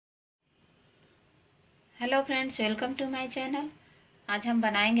Hello friends, welcome to my channel. आज हम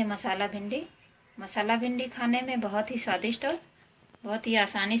बनाएंगे मसाला भिंडी। मसाला भिंडी खाने में बहुत ही स्वादिष्ट और बहुत ही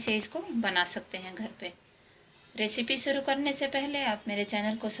आसानी से इसको बना सकते हैं घर पे। रेसिपी शुरू करने से पहले आप मेरे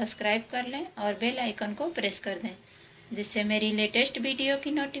चैनल को सब्सक्राइब कर लें और बेल आइकन को प्रेस कर दें, जिससे मेरी लेटेस्ट वीडियो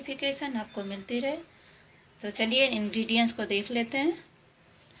की नोटिफिकेशन आपको मिलती रहे। तो चलिए इंग्रेडिएंट्स को देख लेते हैं।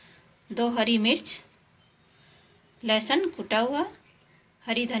 2 हरी मिर्च, लहसुन कुटा हुआ,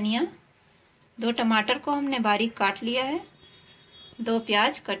 हरी धनिया, 2 टमाटर को हमने बारीक काट लिया है, 2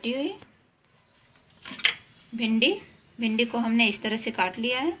 प्याज कटी हुई, भिंडी को हमने इस तरह से काट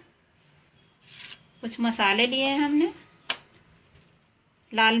लिया है। कुछ मसाले लिए हैं हमने,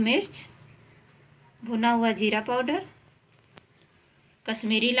 लाल मिर्च, भुना हुआ जीरा पाउडर,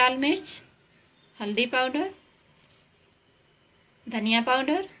 कश्मीरी लाल मिर्च, हल्दी पाउडर, धनिया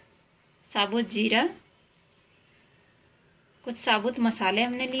पाउडर, साबुत जीरा, कुछ साबुत मसाले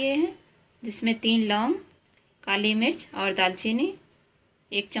हमने लिए हैं जिसमें 3 लौंग, काली मिर्च और दालचीनी,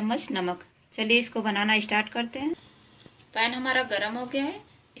 1 चम्मच नमक। चलिए इसको बनाना स्टार्ट करते हैं। पैन हमारा गर्म हो गया है,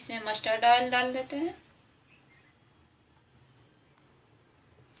 इसमें मस्टर्ड ऑयल डाल देते हैं।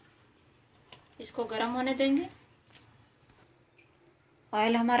 इसको गर्म होने देंगे।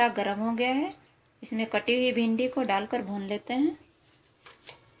 ऑयल हमारा गर्म हो गया है, इसमें कटी हुई भिंडी को डालकर भून लेते हैं।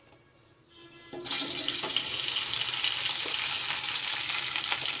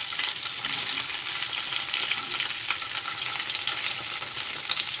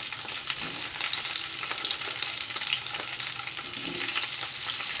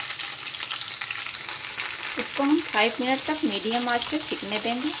 इसको हम 5 मिनट तक मीडियम आंच पे सिकने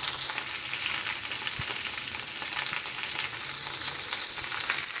देंगे।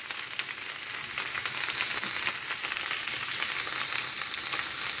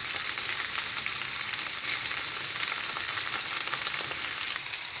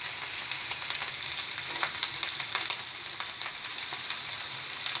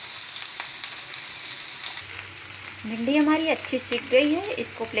 भिंडी हमारी अच्छी सिक गई है,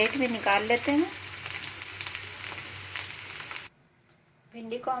 इसको प्लेट में निकाल लेते हैं।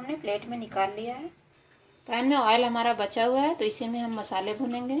 भिंडी को हमने प्लेट में निकाल लिया है। पैन में ऑयल हमारा बचा हुआ है, तो इसी में हम मसाले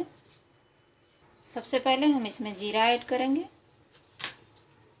भूनेंगे। सबसे पहले हम इसमें जीरा ऐड करेंगे,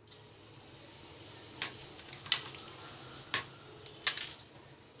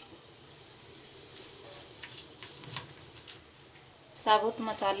 साबुत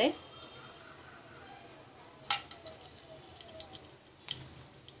मसाले,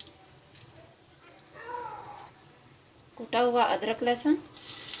 कुटा हुआ अदरक लहसुन,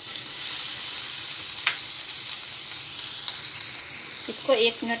 इसको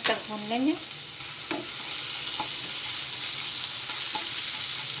 1 मिनट तक भून लेंगे।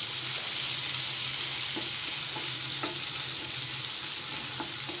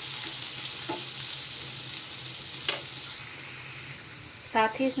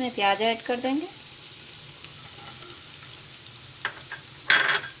 साथ ही इसमें प्याज ऐड कर देंगे।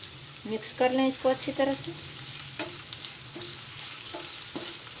 मिक्स कर लें इसको अच्छी तरह से।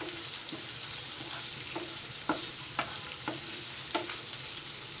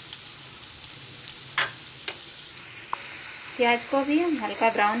 प्याज को भी हम हल्का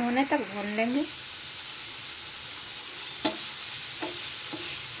ब्राउन होने तक भून लेंगे।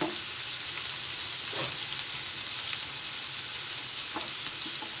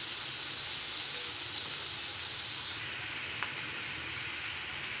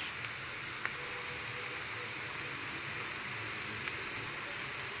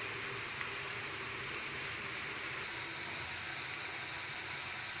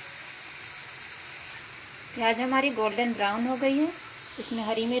 प्याज हमारी गोल्डन ब्राउन हो गई है, इसमें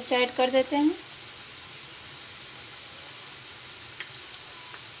हरी मिर्च ऐड कर देते हैं।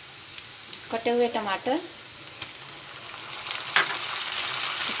 कटे हुए टमाटर,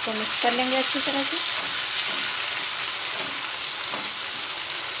 इसको मिक्स कर लेंगे अच्छी तरह से।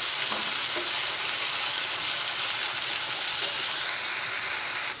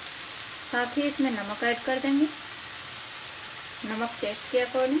 साथ ही इसमें नमक ऐड कर देंगे, नमक टेस्ट के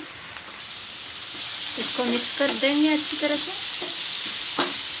अकॉर्डिंग। इसको मिक्स कर देंगे अच्छी तरह से।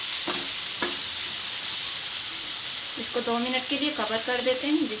 इसको 2 मिनट के लिए कवर कर देते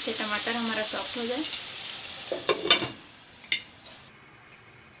हैं, जिससे टमाटर हमारा सॉफ्ट हो जाए।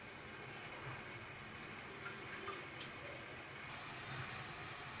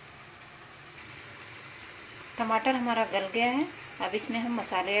 टमाटर हमारा गल गया है, अब इसमें हम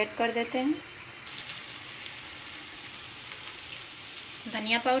मसाले ऐड कर देते हैं।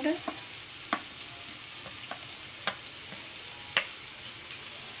 धनिया पाउडर,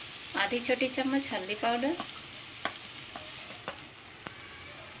 आधी छोटी चम्मच हल्दी पाउडर,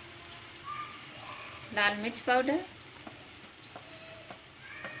 लाल मिर्च पाउडर,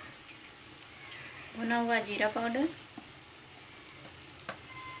 भुना हुआ जीरा पाउडर,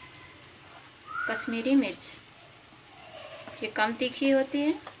 कश्मीरी मिर्च। ये कम तीखी होती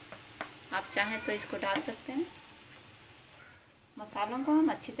है, आप चाहें तो इसको डाल सकते हैं। मसालों को हम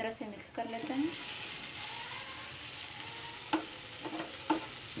अच्छी तरह से मिक्स कर लेते हैं।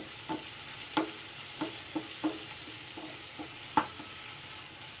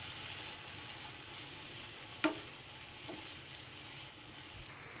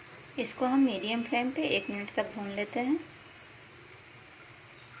 इसको हम मीडियम फ्लेम पे 1 मिनट तक भून लेते हैं।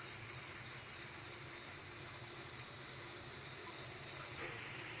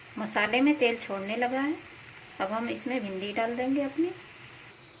 मसाले में तेल छोड़ने लगा है, अब हम इसमें भिंडी डाल देंगे अपनी।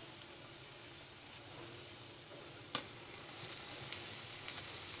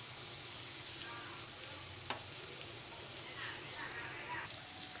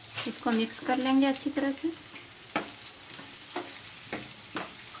 इसको मिक्स कर लेंगे अच्छी तरह से।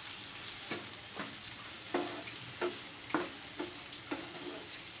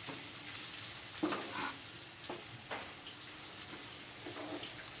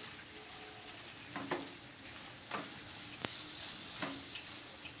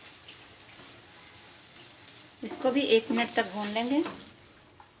 इसको भी 1 मिनट तक भून लेंगे। ये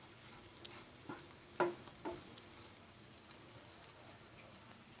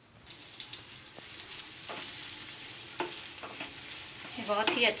बहुत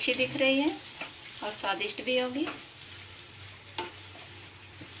ही अच्छी दिख रही है और स्वादिष्ट भी होगी।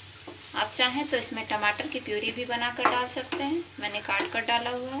 आप चाहें तो इसमें टमाटर की प्यूरी भी बनाकर डाल सकते हैं, मैंने काट कर डाला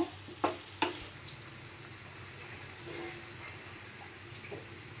हुआ है।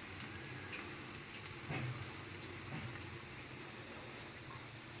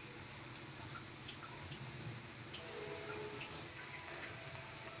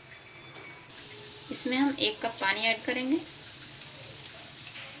 इसमें हम 1 कप पानी ऐड करेंगे।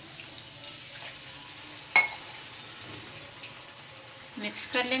 मिक्स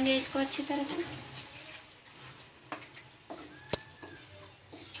कर लेंगे इसको अच्छी तरह से।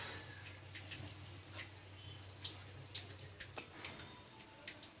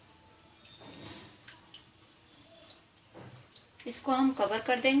 इसको हम कवर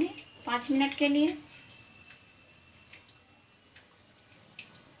कर देंगे 5 मिनट के लिए।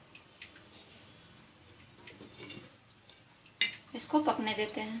 इसको पकने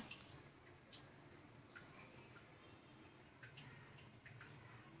देते हैं।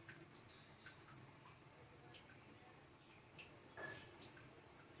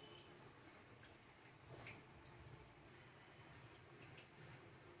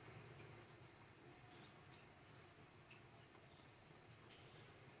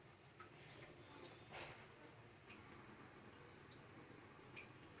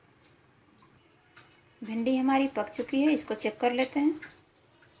 भिंडी हमारी पक चुकी है, इसको चेक कर लेते हैं।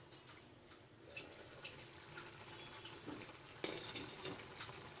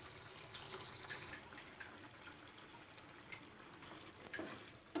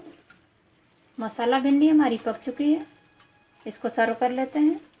 मसाला भिंडी हमारी पक चुकी है, इसको सर्व कर लेते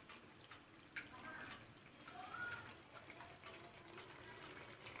हैं।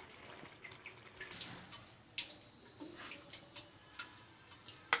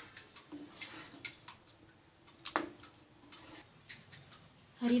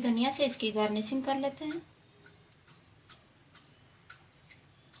 हरी धनिया से इसकी गार्निशिंग कर लेते हैं।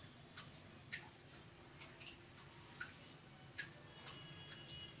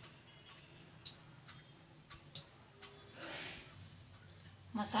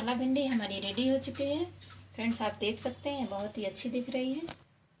 मसाला भिंडी हमारी रेडी हो चुकी है। फ्रेंड्स, आप देख सकते हैं बहुत ही अच्छी दिख रही है।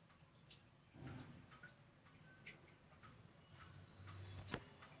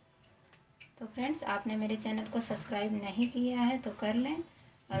 तो फ्रेंड्स, आपने मेरे चैनल को सब्सक्राइब नहीं किया है तो कर लें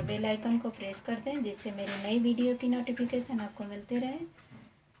और बेल आइकन को प्रेस कर दें, जिससे मेरी नई वीडियो की नोटिफिकेशन आपको मिलती रहे।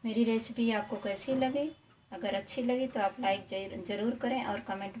 मेरी रेसिपी आपको कैसी लगी? अगर अच्छी लगी तो आप लाइक ज़रूर करें और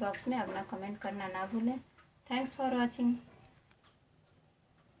कमेंट बॉक्स में अपना कमेंट करना ना भूलें। Thanks for watching.